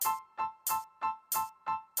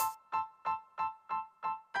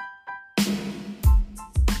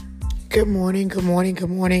Good morning, good morning, good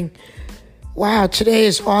morning. Wow, today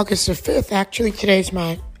is August the 5th. Actually, today's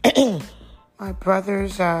my my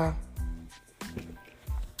brother's,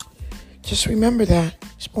 just remember that.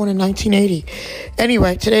 He's born in 1980.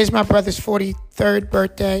 Anyway, today's my brother's 43rd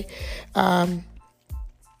birthday.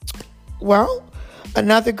 Well,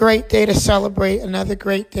 another great day to celebrate, another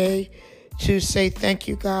great day to say thank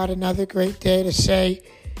you, God, another great day to say,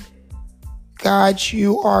 God,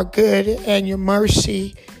 you are good and your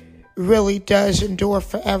mercy really does endure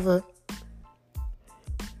forever.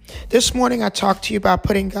 This morning I talked to you about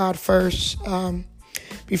putting God first.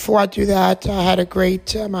 Before I do that, I had a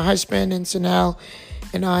great, my husband and Zanelle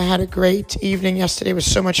and I had a great evening yesterday with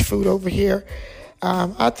so much food over here.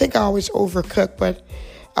 I think I always overcook, but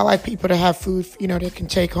I like people to have food, they can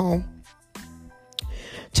take home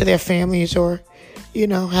to their families or,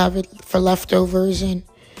 have it for leftovers, and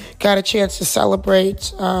got a chance to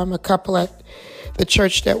celebrate a couple at the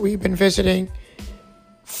church that we've been visiting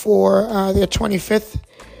for their 25th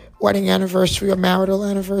wedding anniversary or marital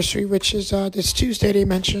anniversary, which is this Tuesday they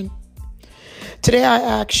mentioned. Today I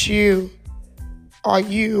ask you, are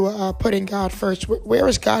you putting God first? Where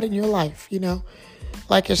is God in your life?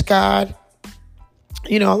 Like is God,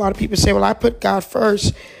 a lot of people say, well, I put God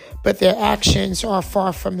first, but their actions are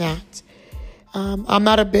far from that. I'm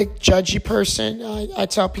not a big judgy person. I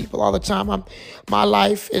tell people all the time, my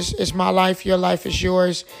life is my life. Your life is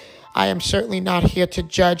yours. I am certainly not here to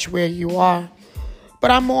judge where you are, but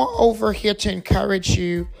I'm more over here to encourage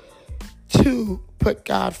you to put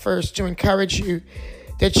God first, to encourage you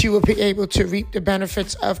that you will be able to reap the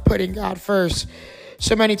benefits of putting God first.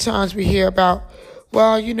 So many times we hear about,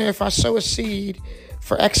 well, if I sow a seed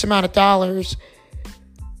for X amount of dollars,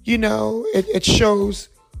 it shows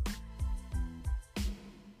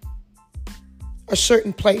a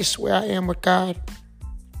certain place where I am with God.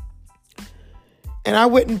 And I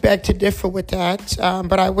wouldn't beg to differ with that,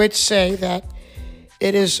 but I would say that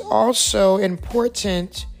it is also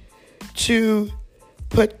important to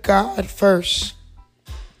put God first.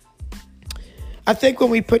 I think when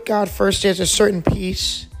we put God first, there's a certain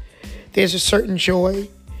peace, there's a certain joy,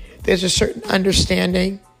 there's a certain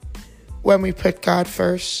understanding when we put God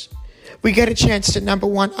first. We get a chance to, number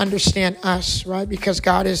one, understand us, right? Because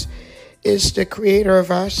God is the creator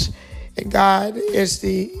of us, and God is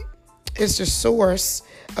the source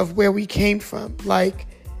of where we came from. Like,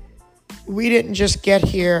 we didn't just get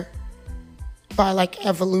here by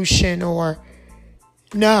evolution or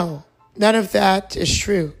no, none of that is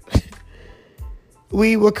true.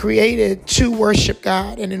 We were created to worship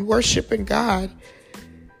God, and in worshiping God,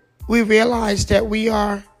 we realize that we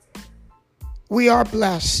are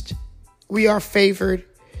blessed, we are favored,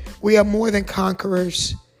 we are more than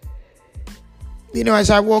conquerors. As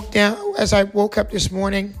I woke up this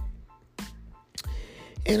morning,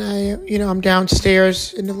 and I'm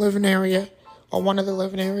downstairs in the living area, or one of the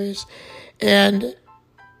living areas, and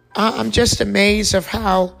I'm just amazed of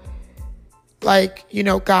how,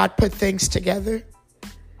 God put things together.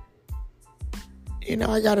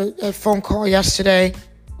 I got a phone call yesterday,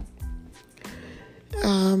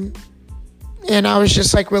 and I was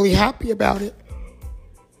just really happy about it.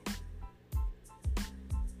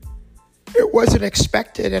 It wasn't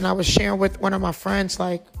expected, and I was sharing with one of my friends,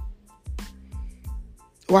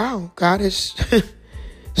 wow, God is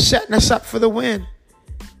setting us up for the win.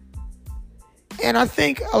 And I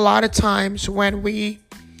think a lot of times when we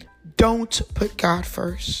don't put God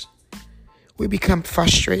first, we become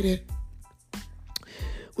frustrated,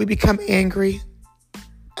 we become angry,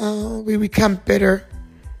 we become bitter.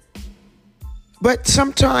 But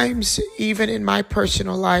sometimes, even in my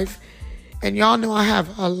personal life, and y'all know I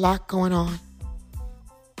have a lot going on.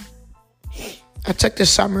 I took the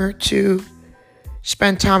summer to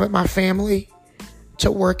spend time with my family,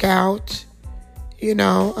 to work out.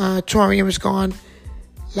 Torian was gone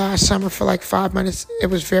last summer for 5 minutes. It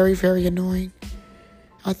was very, very annoying.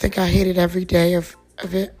 I think I hated every day of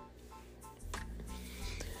it.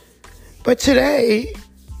 But today,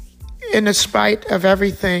 in spite of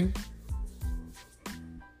everything,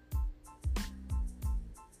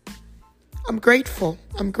 I'm grateful.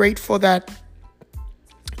 I'm grateful that,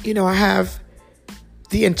 I have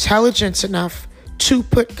the intelligence enough to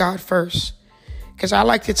put God first. Because I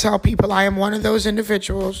like to tell people I am one of those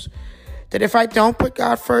individuals that if I don't put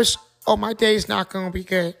God first, my day's not going to be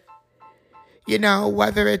good.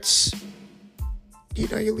 Whether it's,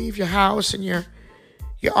 you leave your house and you're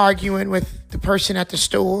arguing with the person at the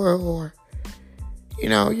store, or,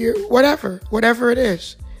 you're whatever it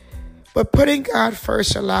is. But putting God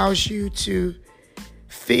first allows you to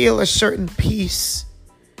feel a certain peace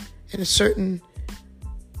and a certain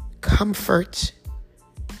comfort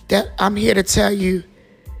that I'm here to tell you,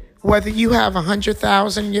 whether you have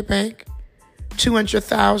 100,000 in your bank,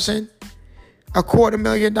 200,000,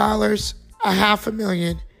 $250,000,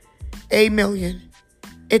 $500,000, $1 million,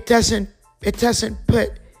 it doesn't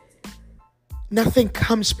put, nothing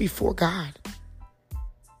comes before God.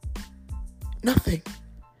 Nothing.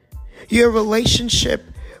 Your relationship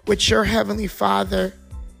with your Heavenly Father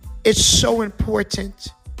is so important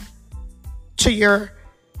to your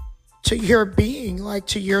being, like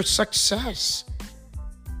to your success,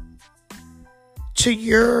 to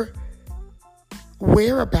your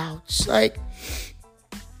whereabouts. Like,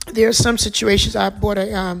 there are some situations. I bought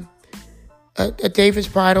a David's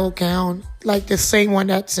bridal gown, like the same one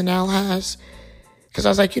that Zanelle has, because I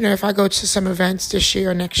was like, if I go to some events this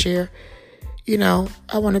year or next year, I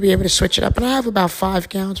want to be able to switch it up. And I have about 5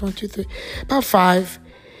 gowns, 1, 2, 3, about 5,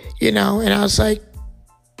 and I was like,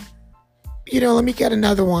 let me get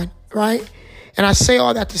another one, right? And I say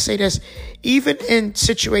all that to say this: even in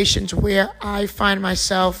situations where I find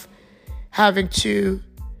myself having to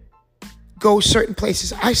go certain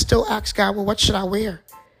places, I still ask God, well, what should I wear?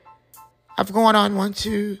 I've gone on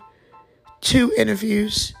 2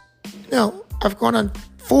 interviews. No, I've gone on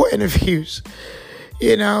 4 interviews,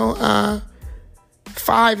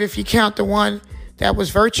 5 if you count the one that was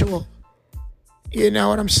virtual. You know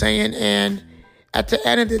what I'm saying? And at the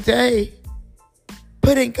end of the day,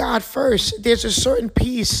 putting God first, there's a certain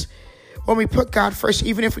peace when we put God first.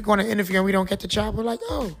 Even if we go on an interview and we don't get the job, we're like,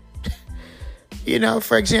 oh.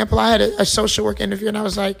 For example, I had a social work interview, and I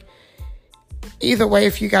was like, either way,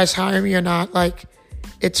 if you guys hire me or not, like,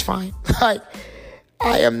 it's fine. Like,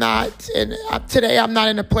 I am not, and today I'm not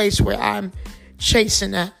in a place where I'm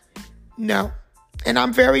chasing that. No. And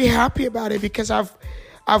I'm very happy about it, because I've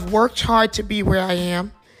worked hard to be where I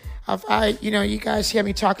am. You guys hear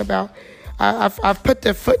me talk about, I've put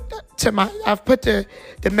the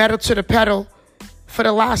metal to the pedal for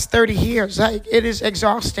the last 30 years. Like, it is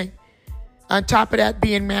exhausting. On top of that,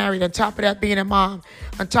 being married. On top of that, being a mom.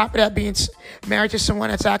 On top of that, being married to someone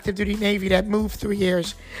that's active duty Navy that moved 3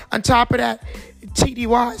 years. On top of that,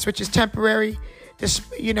 TDYs, which is temporary.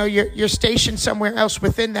 You're stationed somewhere else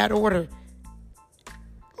within that order.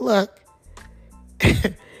 Look,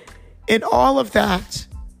 in all of that,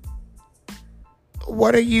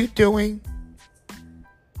 what are you doing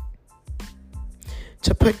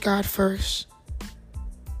to put God first?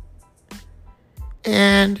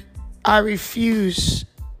 And I refuse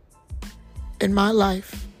in my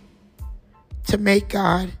life to make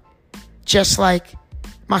God just like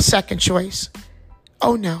my second choice.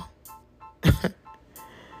 Oh no.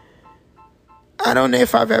 I don't know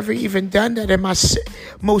if I've ever even done that in my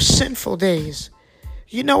most sinful days.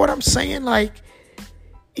 You know what I'm saying? Like,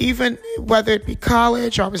 even whether it be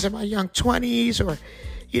college, or I was in my young 20s, or,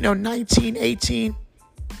 19, 18,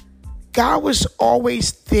 God was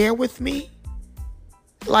always there with me.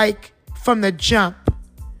 Like, from the jump,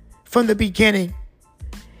 from the beginning.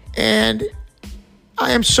 And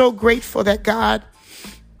I am so grateful that God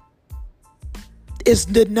is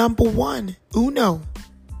the number one, uno.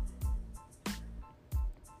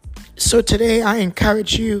 So today I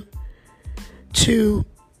encourage you to,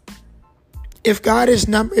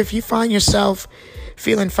 if you find yourself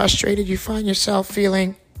feeling frustrated, you find yourself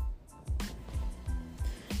feeling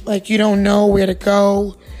like you don't know where to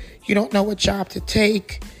go, you don't know what job to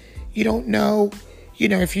take, you don't know,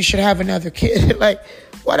 if you should have another kid, like,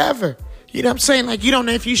 whatever. You know what I'm saying? Like, you don't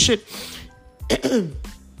know if you should,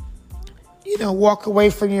 walk away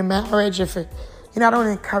from your marriage. I don't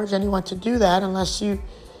encourage anyone to do that unless you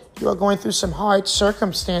are going through some hard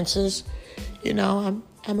circumstances. I'm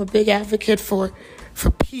a big advocate for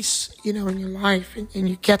peace, in your life, and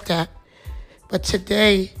you get that. But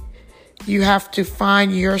today, you have to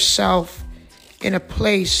find yourself in a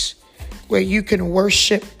place where you can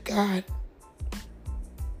worship God.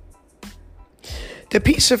 The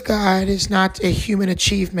peace of God is not a human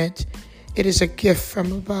achievement. It is a gift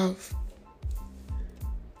from above.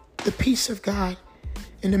 The peace of God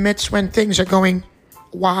in the midst when things are going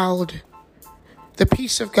wild. The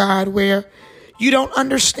peace of God where you don't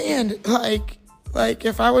understand. Like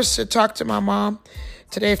if I was to talk to my mom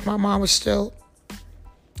today, if my mom was still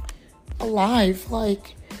alive,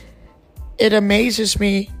 like, it amazes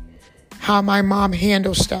me how my mom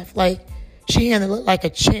handles stuff. Like, she handled it like a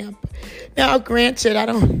champ. Now, granted, I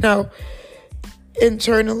don't know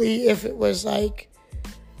internally if it was like,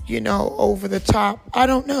 over the top. I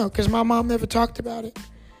don't know, because my mom never talked about it.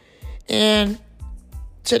 And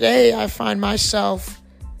today I find myself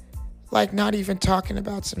like not even talking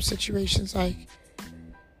about some situations. Like,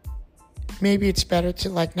 maybe it's better to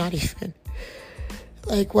like not even,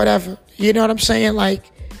 like, whatever. You know what I'm saying? Like,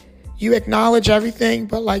 You acknowledge everything,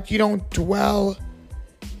 but like you don't dwell.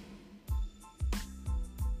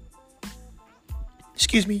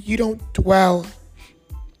 You don't dwell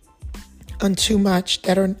on too much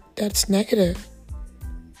that's negative.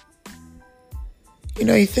 You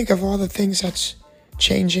know, you think of all the things that's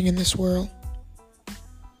changing in this world.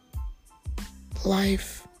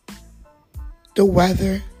 Life, the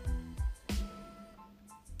weather,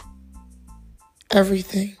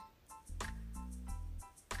 everything.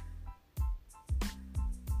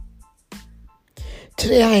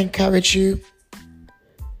 Today I encourage you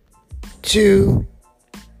to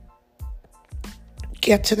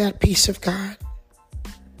get to that peace of God.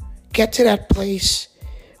 Get to that place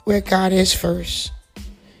where God is first.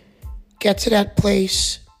 Get to that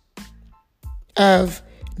place of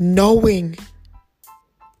knowing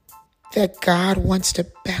that God wants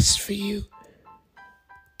the best for you.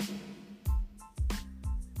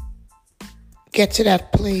 Get to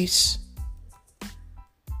that place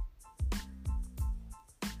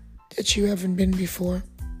that you haven't been before.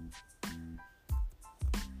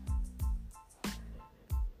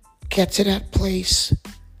 Get to that place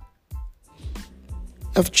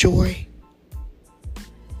of joy.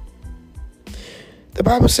 The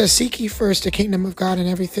Bible says, seek ye first the kingdom of God and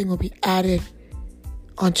everything will be added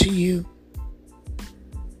unto you.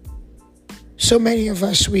 So many of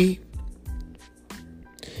us,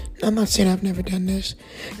 I'm not saying I've never done this.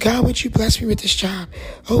 God, would you bless me with this job?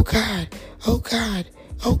 Oh God, oh God,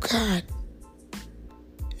 oh God.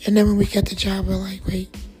 And then when we get the job, we're like,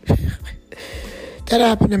 wait. That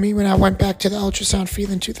happened to me when I went back to the ultrasound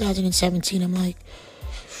field in 2017. I'm like,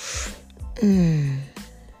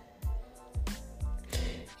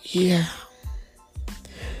 yeah.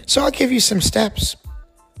 So I'll give you some steps.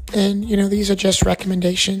 And, these are just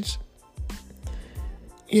recommendations.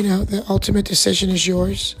 The ultimate decision is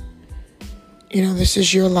yours. This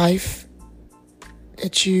is your life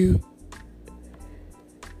that you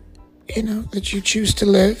choose to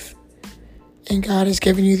live. And God has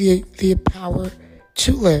given you the power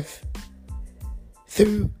to live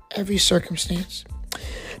through every circumstance.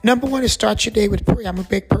 Number one is start your day with prayer. I'm a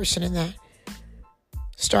big person in that.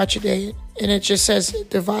 Start your day. And it just says,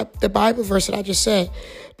 the Bible verse that I just said,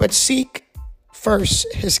 but seek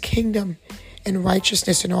first his kingdom and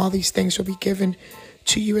righteousness, and all these things will be given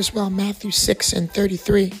to you as well. Matthew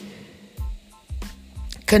 6:33.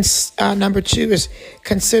 Number two is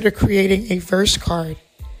consider creating a verse card.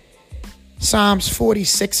 Psalms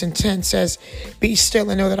 46:10 says, be still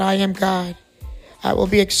and know that I am God. I will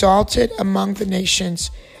be exalted among the nations.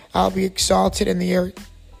 I'll be exalted in the earth.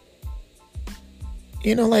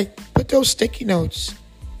 Put those sticky notes.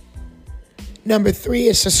 Number three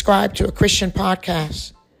is subscribe to a Christian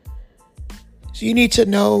podcast. So you need to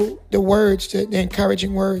know the words, the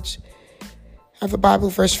encouraging words. I have a Bible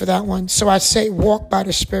verse for that one. So I say, walk by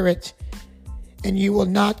the Spirit, and you will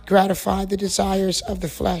not gratify the desires of the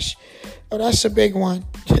flesh. Oh, that's a big one.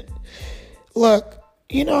 Look,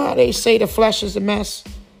 you know how they say the flesh is a mess?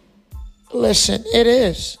 Listen, it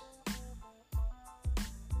is.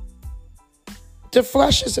 The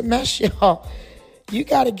flesh is a mess, y'all. You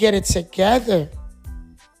got to get it together.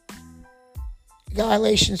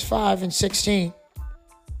 Galatians 5:16.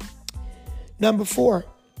 Number 4,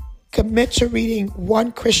 commit to reading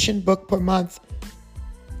one Christian book per month.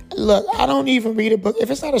 Look, I don't even read a book. If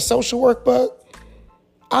it's not a social work book,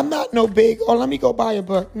 I'm not no big, let me go buy a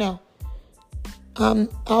book. No.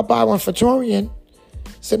 I'll buy one for Torian.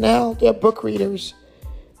 So now they're book readers.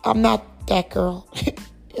 I'm not that girl.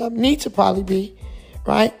 I need to probably be,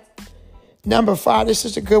 right? Number 5, this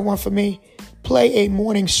is a good one for me. Play a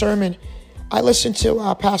morning sermon. I listened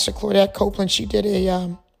to Pastor Claudette Copeland. She did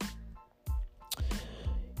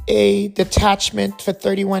a detachment for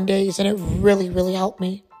 31 days, and it really, really helped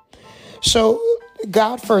me. So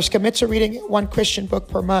God first, commit to reading one Christian book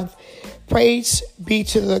per month. Praise be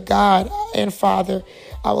to the God and Father,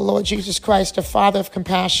 our Lord Jesus Christ, the Father of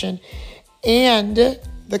compassion and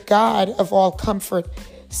the God of all comfort.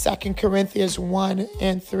 2 Corinthians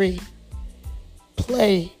 1:3.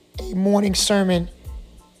 Play a morning sermon.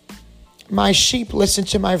 My sheep listen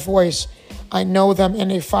to my voice. I know them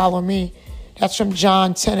and they follow me. That's from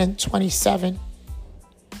John 10:27.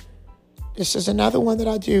 This is another one that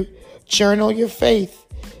I do. Journal your faith.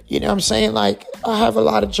 You know what I'm saying? Like, I have a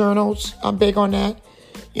lot of journals. I'm big on that.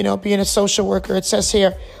 Being a social worker, it says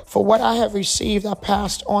here, for what I have received, I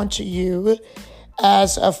passed on to you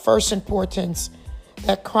as of first importance,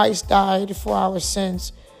 that Christ died for our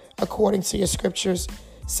sins according to your scriptures.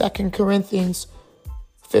 2 Corinthians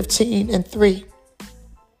 15:3.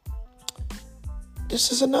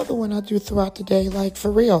 This is another one I do throughout the day, like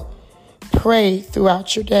for real. Pray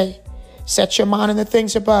throughout your day. Set your mind on the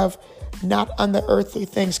things above, not on the earthly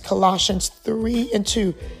things. Colossians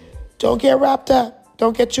 3:2. Don't get wrapped up.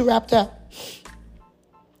 Don't get too wrapped up.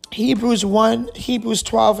 Hebrews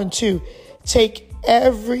 12:2. Take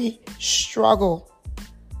every struggle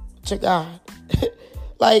to God.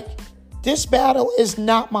 Like, this battle is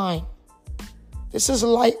not mine. This is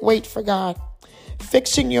lightweight for God.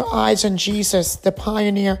 Fixing your eyes on Jesus, the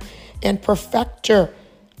pioneer and perfecter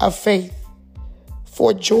of faith.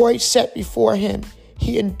 For joy set before him,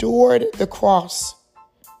 he endured the cross.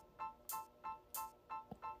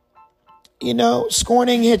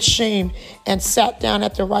 Scorning his shame, and sat down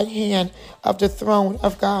at the right hand of the throne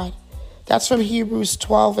of God. That's from Hebrews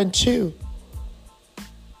 12:2.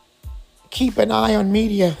 Keep an eye on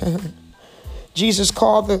media.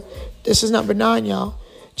 This is number 9, y'all.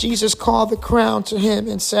 Jesus called the crown to him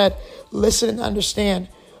and said, listen and understand.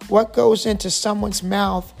 What goes into someone's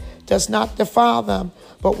mouth does not defile them,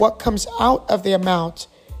 but what comes out of their mouth.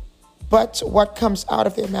 That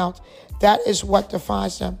is what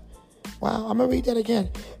defiles them. Wow, I'm going to read that again.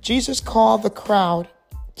 Jesus called the crowd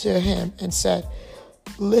to him and said,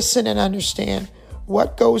 listen and understand.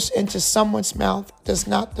 What goes into someone's mouth does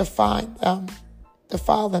not defile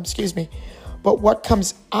them, but what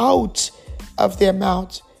comes out of their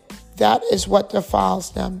mouth, that is what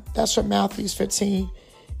defiles them. That's from Matthew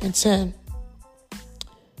 15:10.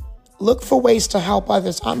 Look for ways to help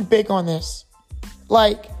others. I'm big on this.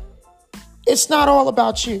 Like, it's not all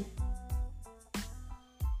about you.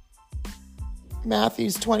 Matthew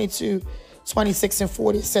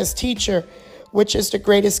 22:26-40 says, Teacher, which is the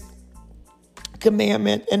greatest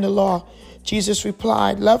commandment in the law? Jesus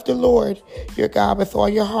replied, love the Lord your God with all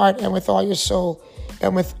your heart and with all your soul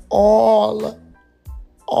and with all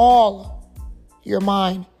your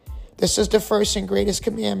mind. This is the first and greatest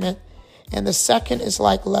commandment. And the second is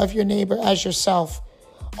like, love your neighbor as yourself.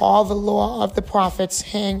 All the law of the prophets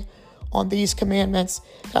hang on these commandments.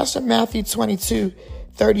 That's from Matthew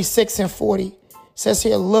 22:36-40. It says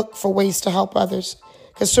here, look for ways to help others,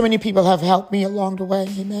 because so many people have helped me along the way.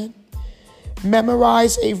 Amen.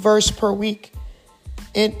 Memorize a verse per week.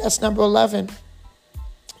 That's number 11.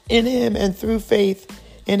 In him and through faith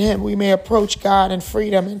in him, we may approach God in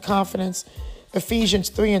freedom and confidence.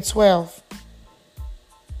 Ephesians 3:12.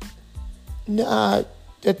 The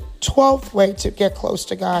 12th way to get close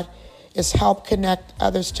to God is help connect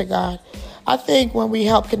others to God. I think when we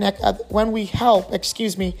help to connect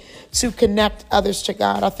others to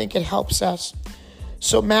God, I think it helps us.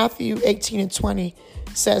 So Matthew 18:20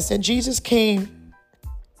 says that Jesus came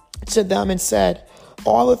to them and said,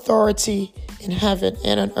 all authority in heaven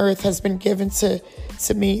and on earth has been given to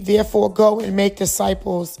me. Therefore, go and make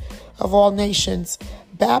disciples of all nations,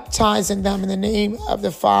 baptizing them in the name of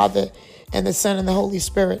the Father and the Son and the Holy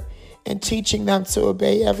Spirit, and teaching them to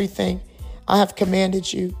obey everything I have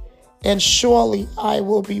commanded you. And surely I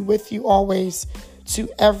will be with you always to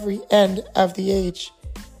every end of the age.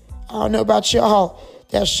 I don't know about y'all.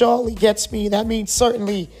 That surely gets me. That means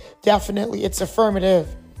certainly, definitely, it's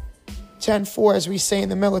affirmative. 10-4, as we say in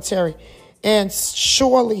the military. And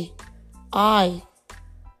surely I,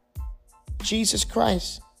 Jesus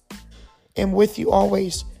Christ, am with you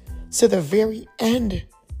always to the very end.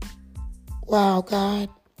 Wow, God.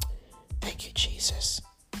 Thank you, Jesus.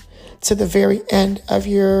 To the very end of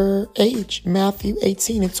your age. Matthew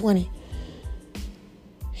 18:20.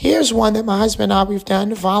 Here's one that my husband and I, we've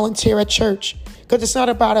done. Volunteer at church. Because it's not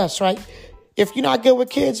about us, right? If you're not good with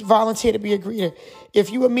kids, volunteer to be a greeter. If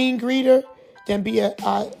you're a mean greeter, then be a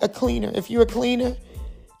cleaner. If you're a cleaner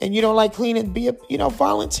and you don't like cleaning,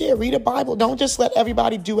 volunteer. Read a Bible. Don't just let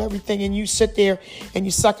everybody do everything and you sit there and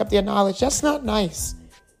you suck up their knowledge. That's not nice.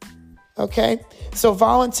 Okay? So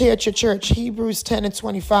volunteer at your church. Hebrews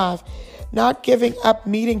 10:25. Not giving up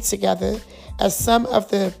meeting together as some of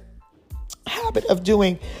the habit of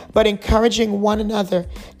doing, but encouraging one another,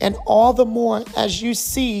 and all the more as you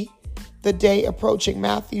see the day approaching.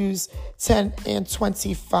 Matthew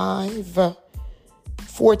 10:25.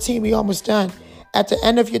 14, we almost done. At the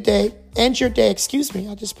end of your day, I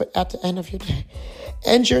just put at the end of your day.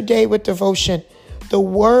 End your day with devotion. The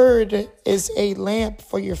word is a lamp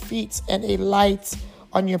for your feet and a light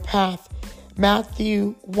on your path.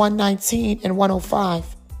 Matthew 1:19 and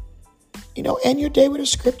 1:05. End your day with a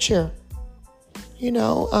scripture.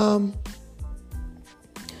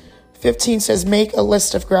 15 says, make a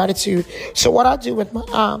list of gratitude. So what I do with my,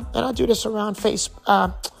 and I do this around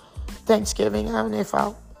Thanksgiving. I don't know if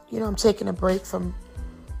I'm taking a break from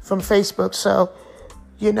Facebook. So,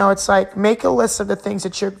 it's like, make a list of the things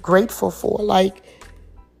that you're grateful for. Like,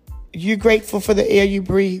 you're grateful for the air you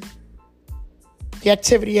breathe, the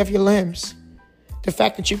activity of your limbs, The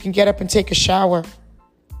fact that you can get up and take a shower.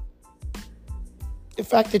 The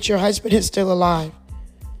fact that your husband is still alive.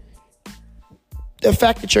 The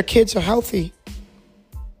fact that your kids are healthy.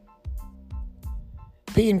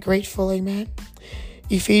 Being grateful, amen.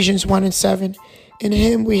 Ephesians 1:7. In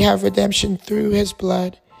him we have redemption through his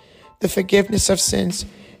blood, the forgiveness of sins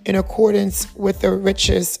in accordance with the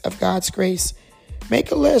riches of God's grace.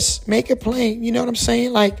 Make a list. Make it plain. You know what I'm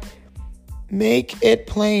saying? Like, make it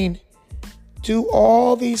plain. Do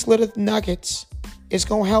all these little nuggets. It's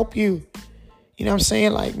going to help you. You know what I'm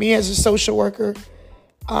saying? Like, me as a social worker,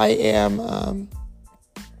 I am,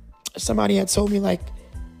 somebody had told me like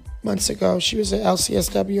months ago, she was at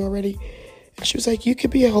LCSW already. And she was like, you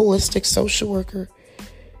could be a holistic social worker.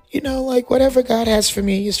 You know, like whatever God has for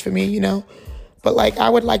me is for me, you know. But like, I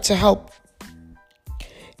would like to help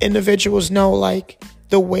individuals know like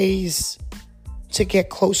the ways to get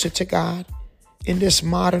closer to God in this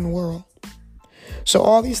modern world. So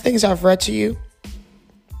all these things I've read to you,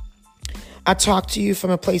 I talk to you from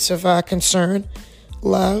a place of concern,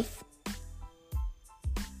 love.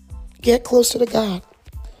 Get closer to God.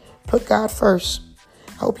 Put God first.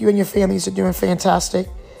 Hope you and your families are doing fantastic.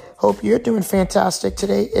 Hope you're doing fantastic.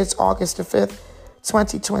 Today is August the 5th,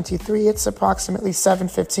 2023. It's approximately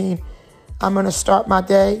 7:15. I'm going to start my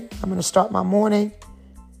day. I'm going to start my morning.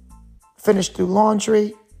 Finish through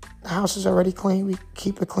laundry. The house is already clean. We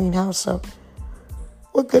keep a clean house, so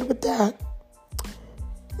we're good with that.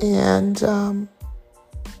 And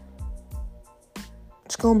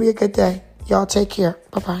it's going to be a good day. Y'all take care.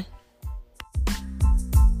 Bye-bye.